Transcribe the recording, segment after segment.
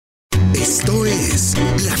Esto es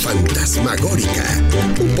La Fantasmagórica,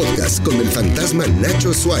 un podcast con el fantasma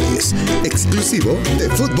Nacho Suárez, exclusivo de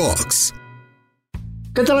Footbox.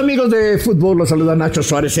 ¿Qué tal, amigos de fútbol? Los saluda Nacho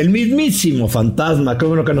Suárez, el mismísimo fantasma. Qué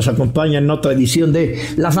bueno que nos acompaña en otra edición de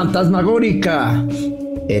La Fantasmagórica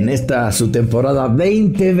en esta su temporada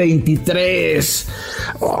 2023.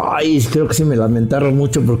 Ay, creo que sí me lamentaron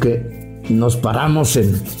mucho porque nos paramos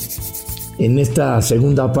en esta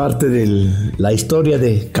segunda parte de la historia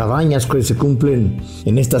de Cabañas, que se cumplen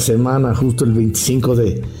en esta semana, justo el 25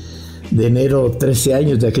 de enero, 13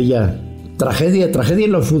 años de aquella tragedia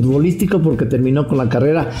en lo futbolístico, porque terminó con la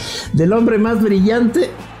carrera del hombre más brillante,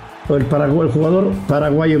 o el jugador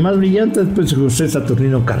paraguayo más brillante después de José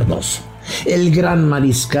Saturnino Cardoso. El gran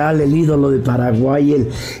mariscal, el ídolo de Paraguay,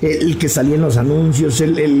 el que salía en los anuncios,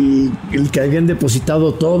 el que habían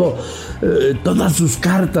depositado todas sus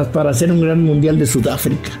cartas para hacer un gran mundial de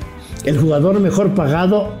Sudáfrica. El jugador mejor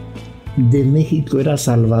pagado de México era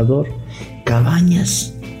Salvador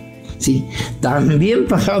Cabañas. Sí, tan bien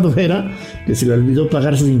pagado era que se le olvidó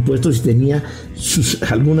pagar sus impuestos y tenía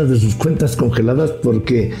algunas de sus cuentas congeladas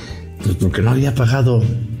porque no había pagado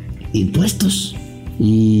impuestos.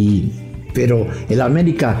 Pero el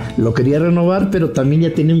América lo quería renovar, pero también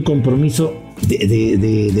ya tenía un compromiso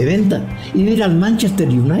de venta. Iba a ir al Manchester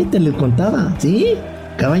United, le contaba, ¿sí?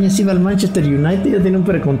 Cabañas iba al Manchester United, ya tenía un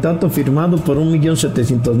precontrato firmado por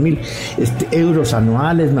 1.700.000 euros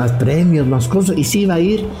anuales, más premios, más cosas, y se iba a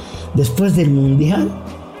ir después del Mundial.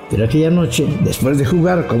 Pero aquella noche, después de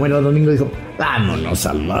jugar, como era domingo, dijo, vámonos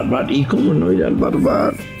al Barbar. ¿Y cómo no ir al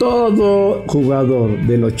Barbar? Todo jugador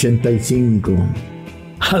del 85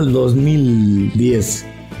 al 2010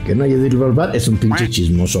 que no haya ido al Barbar es un pinche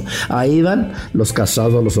chismoso. Ahí iban los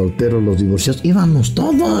casados, los solteros, los divorciados, íbamos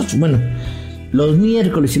todos. Bueno, los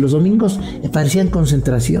miércoles y los domingos parecían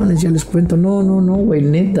concentraciones, ya les cuento. No, güey,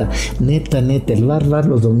 neta, el bar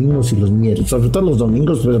los domingos y los miércoles, sobre todo los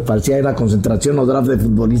domingos, pero parecía era concentración o draft de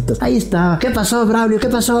futbolistas. Ahí está. ¿Qué pasó, Braulio? ¿Qué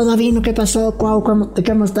pasó, Davino? ¿Qué pasó, Cuau? ¿Cómo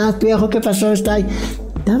estás, viejo? ¿Qué pasó? Está ahí.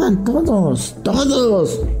 Estaban todos.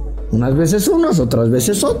 Unas veces unos, otras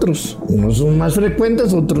veces otros. Unos son más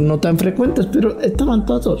frecuentes, otros no tan frecuentes, pero estaban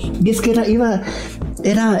todos. Y es que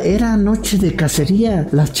era noche de cacería.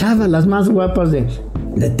 Las chavas, las más guapas de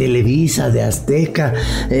Televisa, de Azteca,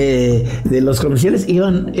 de los comerciales,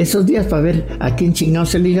 iban esos días para ver a quién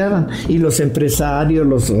chingados se ligaban. Y los empresarios,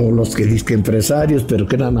 los que dizque empresarios, pero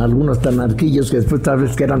que eran algunos tan narquillos que después tal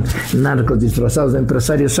vez que eran narcos disfrazados de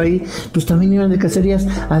empresarios ahí, pues también iban de cacerías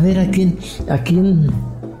a ver a quién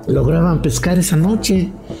lograban pescar esa noche.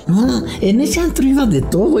 No, en ese antro iba de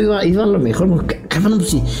todo, iba a lo mejor. Cabrón, pues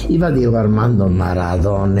sí, iba Diego Armando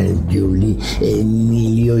Maradona, el Juli,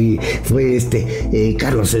 Emilio, y fue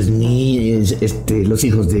Carlos Slim, los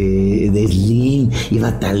hijos de Slim,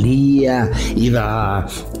 iba Talía, iba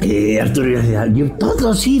Arturo,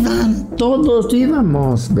 todos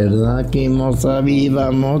íbamos, ¿verdad? Que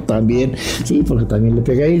íbamos también, sí, porque también le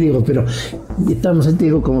pegué ahí, digo, pero estábamos ahí,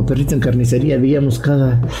 digo, como perrito en carnicería, veíamos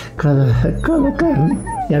cada carne,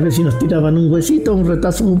 y a ver si nos tiraban un huesito, un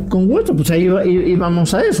retazo con hueso, pues ahí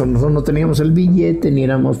íbamos a eso. Nosotros no teníamos el billete, ni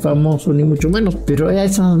éramos famosos, ni mucho menos, pero era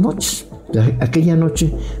esas noches. Aquella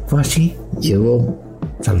noche fue así. Llegó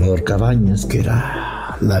Salvador Cabañas, que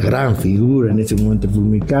era la gran figura en ese momento del fútbol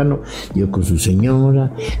mexicano. Llegó con su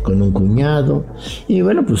señora, con un cuñado, y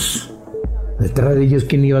bueno, pues detrás de ellos,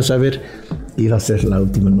 ¿quién iba a saber? Iba a ser la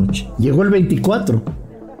última noche. Llegó el 24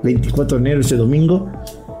 de enero, ese domingo,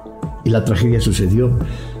 y la tragedia sucedió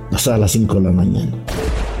pasada las 5 de la mañana.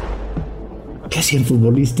 ¿Qué hacía el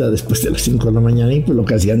futbolista después de las 5 de la mañana? Y pues lo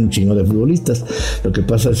que hacían un chingo de futbolistas. Lo que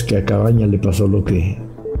pasa es que a Cabañas le pasó lo que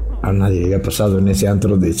a nadie había pasado en ese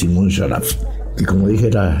antro de Simón Sharaf, que, como dije,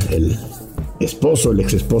 era el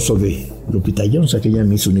ex esposo de Lupita Jones, aquella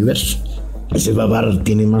Miss Universo. Ese Barbar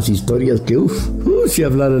tiene más historias que si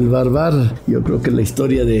hablar del Barbar, yo creo que la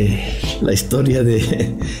historia de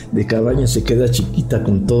Cabañas se queda chiquita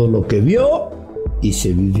con todo lo que vio y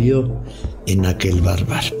se vivió en aquel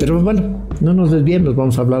Barbar. Pero bueno, no nos desviemos,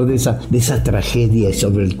 vamos a hablar de esa tragedia y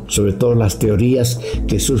sobre todo las teorías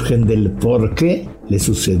que surgen del por qué le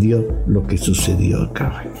sucedió lo que sucedió a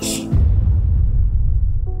Cabañas.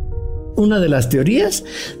 Una de las teorías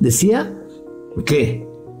decía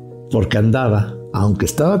que porque aunque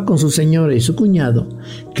estaba con su señora y su cuñado,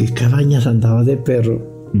 que Cabañas andaba de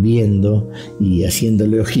perro viendo y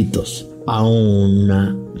haciéndole ojitos a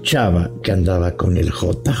una chava que andaba con el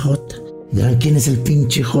JJ. Dirán, ¿quién es el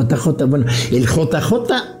pinche JJ? Bueno, el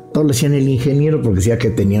JJ Todos le decían el ingeniero porque decía que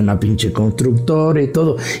tenía una pinche constructora y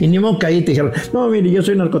todo. Y ni modo que ahí te dijeron, no, mire, yo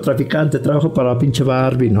soy narcotraficante, trabajo para la pinche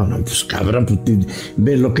Barbie. No, pues cabrón, pues,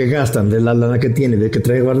 ves lo que gastan, ves la lana que tiene, ves que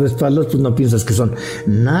trae guardaespaldas, pues no piensas que son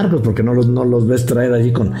narcos porque no los ves traer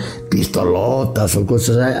allí con pistolotas o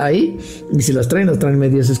cosas ahí. Y si las traen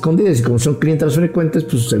medias escondidas. Y como son clientes frecuentes,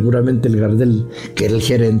 pues seguramente el Gardel, que era el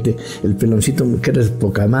gerente, el peloncito, que era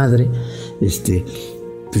poca madre,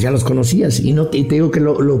 pues ya los conocías. Y te digo que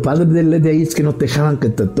lo padre de ahí es que no te dejaban que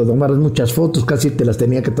te tomaras muchas fotos, casi te las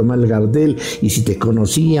tenía que tomar el Gardel, y si te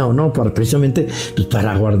conocía o no, precisamente pues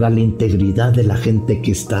para guardar la integridad de la gente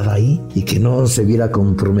que estaba ahí y que no se viera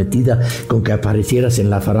comprometida con que aparecieras en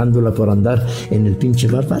la farándula por andar en el pinche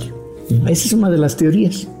bárbaro. Esa es una de las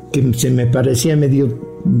teorías que se me parecía medio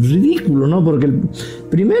ridículo, ¿no? Porque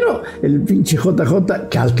primero el pinche JJ,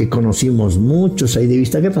 que al que conocimos muchos ahí de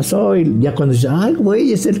vista, ¿qué pasó? Y ya cuando dice, ay,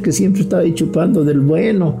 güey, es el que siempre estaba ahí chupando del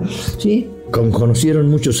bueno, ¿sí? Como conocieron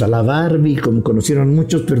muchos a la Barbie, como conocieron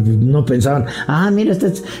muchos, pero no pensaban, mira,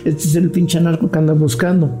 este es el pinche narco que anda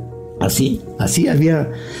buscando. Así había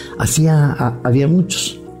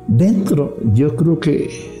muchos. Dentro, yo creo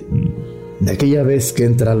que de aquella vez que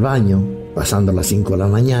entra al baño, pasando las 5 de la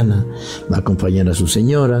mañana, va a acompañar a su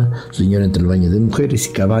señora entra al baño de mujeres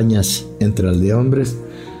y Cabañas entra al de hombres.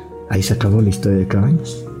 Ahí se acabó la historia de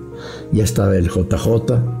Cabañas. Ya estaba el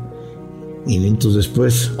JJ y minutos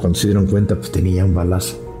después, cuando se dieron cuenta, pues tenía un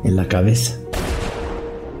balazo en la cabeza.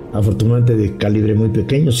 Afortunadamente de calibre muy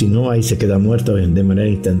pequeño, si no, ahí se queda muerto de manera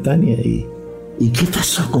instantánea. ¿Y qué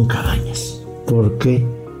pasó con Cabañas? ¿Por qué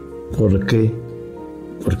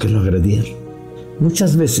lo agredieron?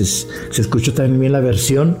 Muchas veces se escuchó también la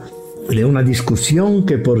versión de una discusión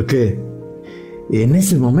que porque en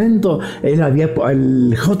ese momento el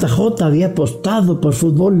JJ había apostado por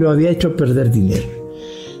fútbol, lo había hecho perder dinero.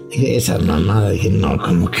 Esa mamada, dije, no,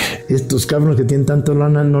 como que estos cabrones que tienen tanto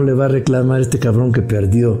lana no le va a reclamar a este cabrón que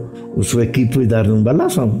perdió su equipo y darle un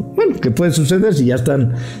balazo. Bueno, ¿qué puede suceder? Si ya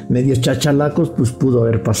están medios chachalacos, pues pudo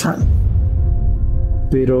haber pasado.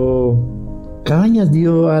 Pero Cabañas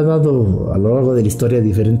ha dado a lo largo de la historia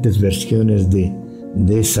diferentes versiones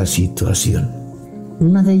de esa situación.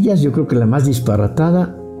 Una de ellas, yo creo que la más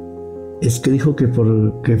disparatada, es que dijo que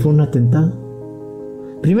fue un atentado.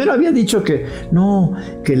 Primero había dicho que no,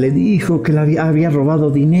 que le dijo que le había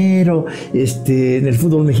robado dinero en el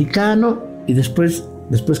fútbol mexicano, y después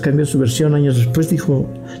cambió su versión. Años después dijo,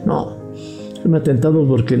 no, fue un atentado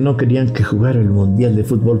porque no querían que jugara el Mundial de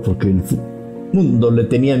Fútbol porque el mundo le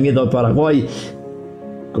tenía miedo a Paraguay.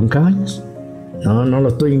 ¿Con Cabañas? No lo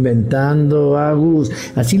estoy inventando, Agus.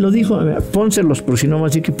 Así lo dijo. Pónselos, por si no,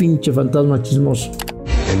 así que pinche fantasma chismoso.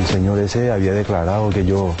 El señor ese había declarado que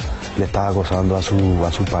yo le estaba acosando a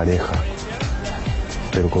su pareja.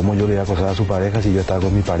 Pero ¿cómo yo le iba a acosar a su pareja si yo estaba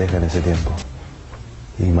con mi pareja en ese tiempo?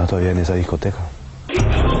 Y más todavía en esa discoteca.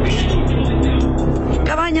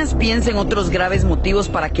 Cabañas piensa en otros graves motivos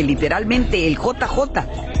para que literalmente el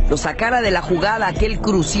JJ lo sacara de la jugada aquel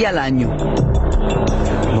crucial año.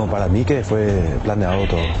 No, para mí que fue planeado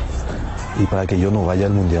todo. Y para que yo no vaya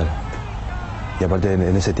al Mundial. Y aparte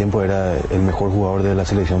en ese tiempo era el mejor jugador de la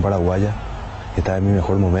selección paraguaya. Estaba en mi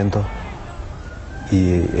mejor momento.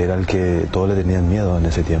 Y era el que todos le tenían miedo en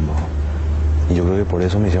ese tiempo. Y yo creo que por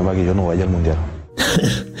eso me hicieron para que yo no vaya al Mundial.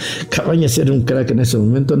 Cabañas era un crack en ese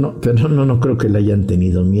momento, pero no creo que le hayan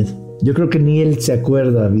tenido miedo. Yo creo que ni él se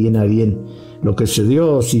acuerda bien a bien lo que se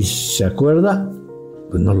dio. Si se acuerda,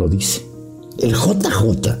 pues no lo dice. El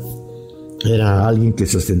JJ era alguien que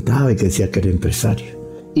sustentaba y que decía que era empresario.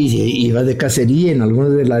 Y iba de cacería en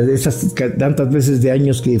algunas de esas tantas veces de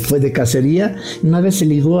años que fue de cacería. Una vez se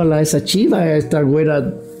ligó a esa chiva, a esta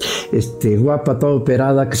güera guapa, toda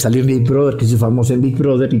operada, que salió en Big Brother, que hizo famosa en Big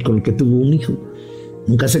Brother y con el que tuvo un hijo.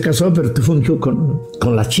 Nunca se casó, pero tuvo un hijo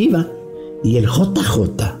con la chiva. Y el JJ,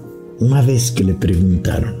 una vez que le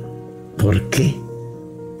preguntaron ¿por qué?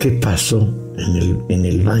 ¿Qué pasó en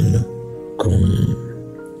el baño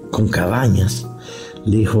con Cabañas?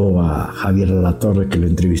 Le dijo a Javier Alatorre, que lo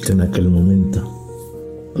entrevisté en aquel momento,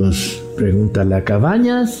 pues pregúntale a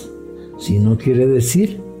Cabañas, si no quiere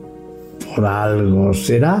decir, por algo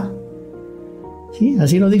será. Sí,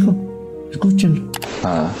 así lo dijo. Escúchenlo.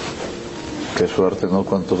 Qué suerte, ¿no?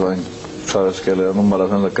 ¿Cuántos años? Sabes que le dan un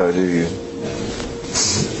balazo en la cabeza y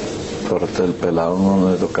suerte el pelado no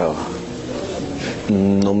le tocaba.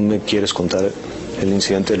 ¿No me quieres contar el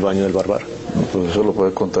incidente del baño del Barbar? No, pues eso lo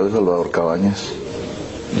puede contar el Salvador Cabañas.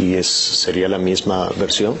 ¿Y sería la misma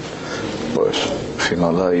versión? Pues, si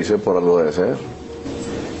no la dice, por algo debe ser.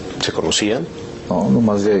 ¿Se conocían? No,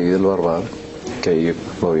 nomás de ahí del Barbar, que ahí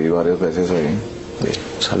lo vi varias veces ahí. Bien,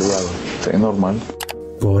 saludado. Sí, normal.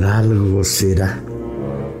 por algo será.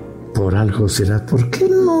 Por algo será. ¿Por qué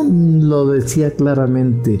no lo decía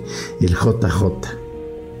claramente el JJ?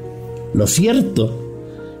 Lo cierto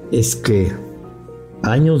es que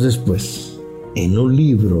años después, en un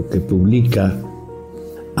libro que publica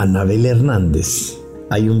Anabel Hernández,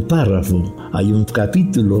 hay un párrafo, hay un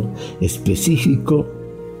capítulo específico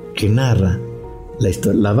que narra la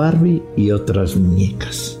historia, la Barbie y otras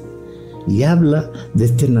muñecas. Y habla de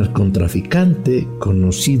este narcotraficante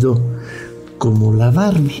conocido como la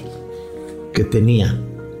Barbie, que tenía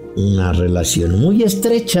una relación muy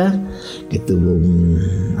estrecha, que tuvo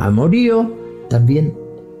un amorío. También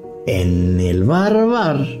en el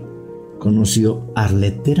bar conoció a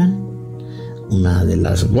Arlette Terán, una de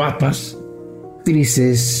las guapas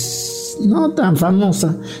actrices no tan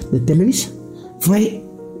famosa de Televisa. Fue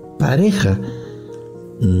pareja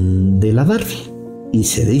de la Barbie. Y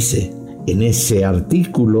se dice en ese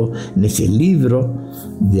artículo, en ese libro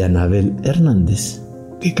de Anabel Hernández,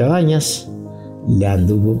 que Cabañas le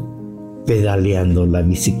anduvo pedaleando la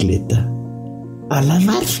bicicleta a la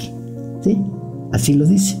Barbie. ¿Sí? Así lo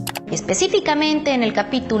dice. Específicamente en el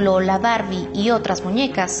capítulo La Barbie y otras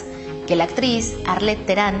muñecas, que la actriz Arlette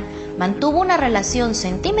Terán mantuvo una relación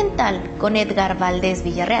sentimental con Edgar Valdés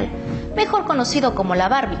Villarreal, mejor conocido como la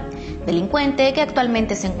Barbie, delincuente que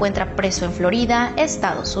actualmente se encuentra preso en Florida,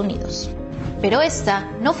 Estados Unidos. Pero esta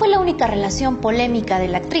no fue la única relación polémica de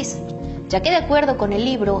la actriz, ya que de acuerdo con el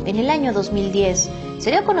libro, en el año 2010 se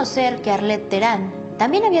dio a conocer que Arlette Terán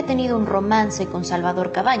también había tenido un romance con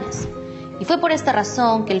Salvador Cabañas, y fue por esta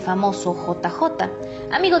razón que el famoso JJ,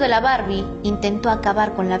 amigo de la Barbie, intentó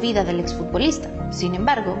acabar con la vida del exfutbolista. Sin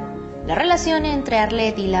embargo, la relación entre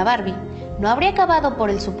Arlette y la Barbie no habría acabado por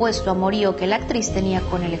el supuesto amorío que la actriz tenía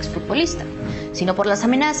con el exfutbolista, sino por las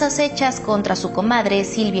amenazas hechas contra su comadre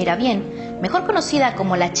Silvia Irabien, mejor conocida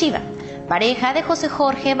como la Chiva, pareja de José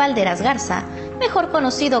Jorge Valderas Garza, mejor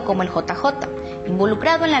conocido como el JJ,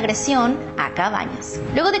 involucrado en la agresión a Cabañas.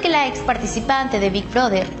 Luego de que la ex participante de Big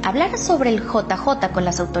Brother hablara sobre el JJ con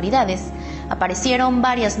las autoridades, aparecieron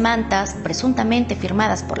varias mantas presuntamente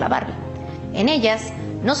firmadas por la Barbie. En ellas,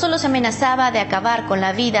 no solo se amenazaba de acabar con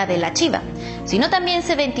la vida de la Chiva, sino también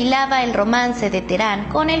se ventilaba el romance de Terán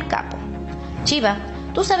con el capo. Chiva,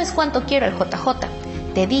 tú sabes cuánto quiero al JJ.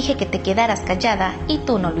 Te dije que te quedaras callada y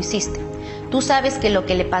tú no lo hiciste. Tú sabes que lo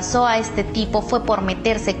que le pasó a este tipo fue por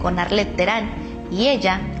meterse con Arlette Terán y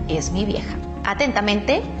ella es mi vieja.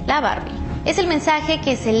 Atentamente, la Barbie. Es el mensaje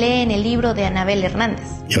que se lee en el libro de Anabel Hernández.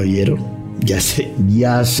 ¿Ya oyeron? Ya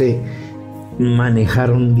se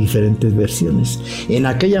manejaron diferentes versiones. En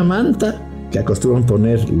aquella manta que acostumbran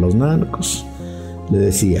poner los narcos, le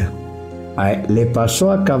decía, le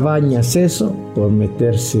pasó a Cabañas eso por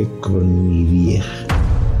meterse con mi vieja.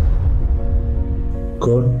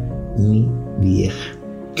 Con mi vieja,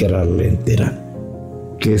 que era Arlette Terán.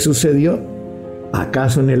 ¿Qué sucedió?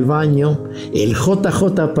 ¿Acaso en el baño el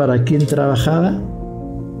JJ para quién trabajaba?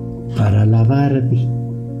 Para la Barbie.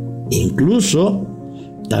 Incluso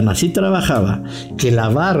tan así trabajaba que la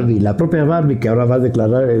Barbie, la propia Barbie, que ahora va a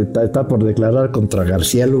declarar, está por declarar contra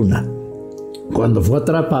García Luna, cuando fue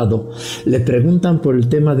atrapado, le preguntan por el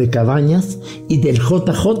tema de Cabañas y del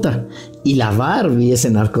JJ. Y la Barbie, ese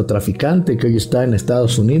narcotraficante que hoy está en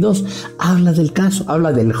Estados Unidos, habla del caso,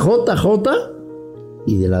 habla del JJ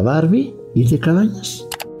y de la Barbie y de Cabañas.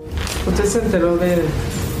 ¿Usted se enteró del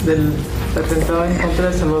atentado en contra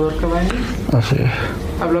de Salvador Cabañas? Así es.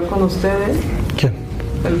 ¿Habló con usted él? ¿Quién?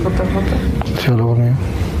 El JJ. Sí, habló conmigo.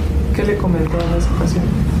 ¿Qué le comentó en esa ocasión?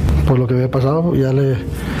 Por lo que había pasado, ya le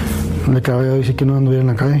acabé de decir que no anduviera en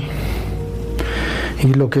la calle.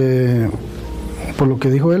 Y por lo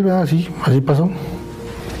que dijo él, así pasó.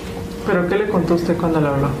 ¿Pero qué le contó usted cuando le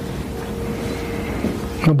habló?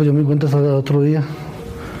 No, pues yo me di cuenta hasta otro día,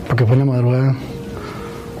 porque fue en la madrugada.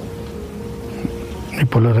 Y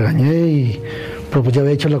pues lo regañé, pero pues ya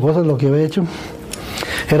había hecho las cosas, lo que había hecho.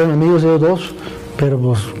 Eran amigos ellos dos, pero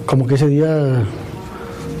pues como que ese día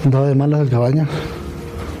andaba de malas al Cabañas.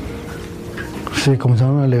 Se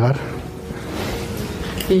comenzaron a alegar.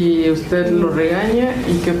 ¿Y usted lo regaña?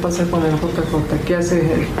 ¿Y qué pasa con el JJ? ¿Qué hace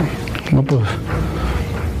él? No, pues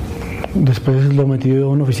después lo metí a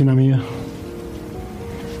una oficina mía.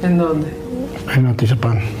 ¿En dónde? En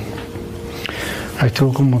Atizapán. Ahí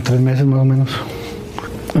estuvo como 3 meses más o menos.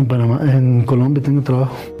 En Panamá, en Colombia tengo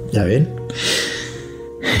trabajo. ¿Ya ven?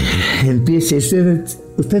 Empiece,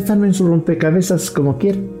 usted también su rompecabezas como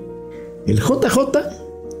quiere. El JJ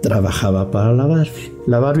trabajaba para la Barbie.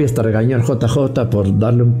 La Barbie hasta regañó al JJ por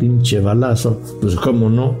darle un pinche balazo, pues cómo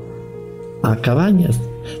no, a Cabañas,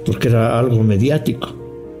 porque era algo mediático.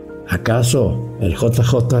 ¿Acaso el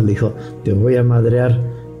JJ le dijo, te voy a madrear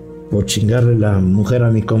por chingarle la mujer a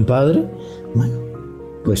mi compadre. Bueno,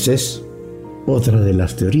 pues es otra de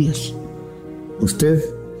las teorías. Usted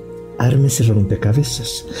ármese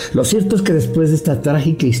rompecabezas. Lo cierto es que después de esta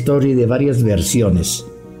trágica historia y de varias versiones,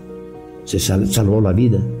 se salvó la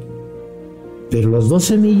vida. Pero los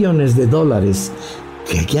 $12 millones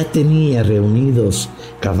que ya tenía reunidos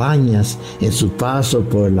Cabañas en su paso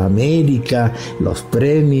por la América, los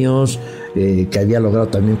premios que había logrado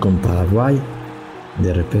también con Paraguay,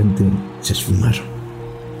 de repente se esfumaron.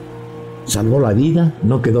 Salvó la vida,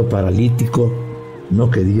 no quedó paralítico, no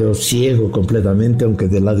quedó ciego completamente, aunque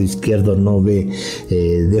del lado izquierdo no ve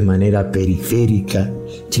de manera periférica,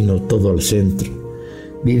 sino todo al centro.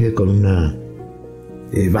 Vive con una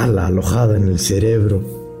bala alojada en el cerebro.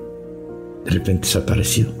 De repente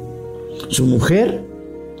desapareció. Su mujer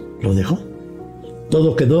lo dejó.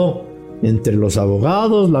 Todo quedó entre los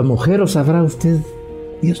abogados, la mujer, o sabrá usted,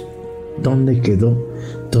 Dios, dónde quedó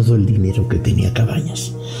todo el dinero que tenía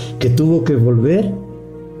Cabañas, que tuvo que volver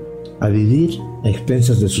a vivir a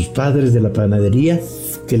expensas de sus padres, de la panadería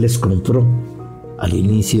que les compró al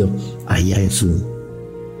inicio allá en su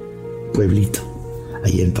pueblito,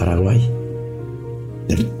 allá en Paraguay.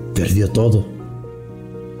 Perdió todo.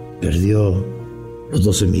 Perdió los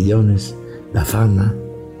 12 millones, la fama,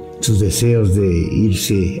 sus deseos de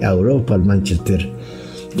irse a Europa, al Manchester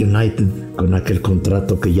United, con aquel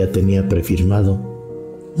contrato que ya tenía prefirmado.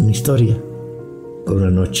 Una historia con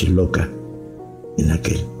una noche loca en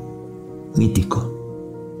aquel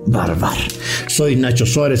mítico Barbar. Soy Nacho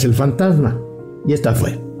Suárez, el fantasma, y esta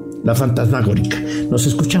fue la Fantasmagórica. Nos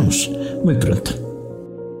escuchamos muy pronto.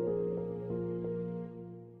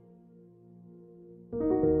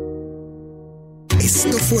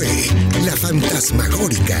 Esto fue La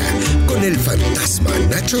Fantasmagórica con el fantasma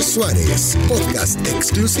Nacho Suárez, podcast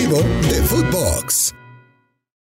exclusivo de Footbox.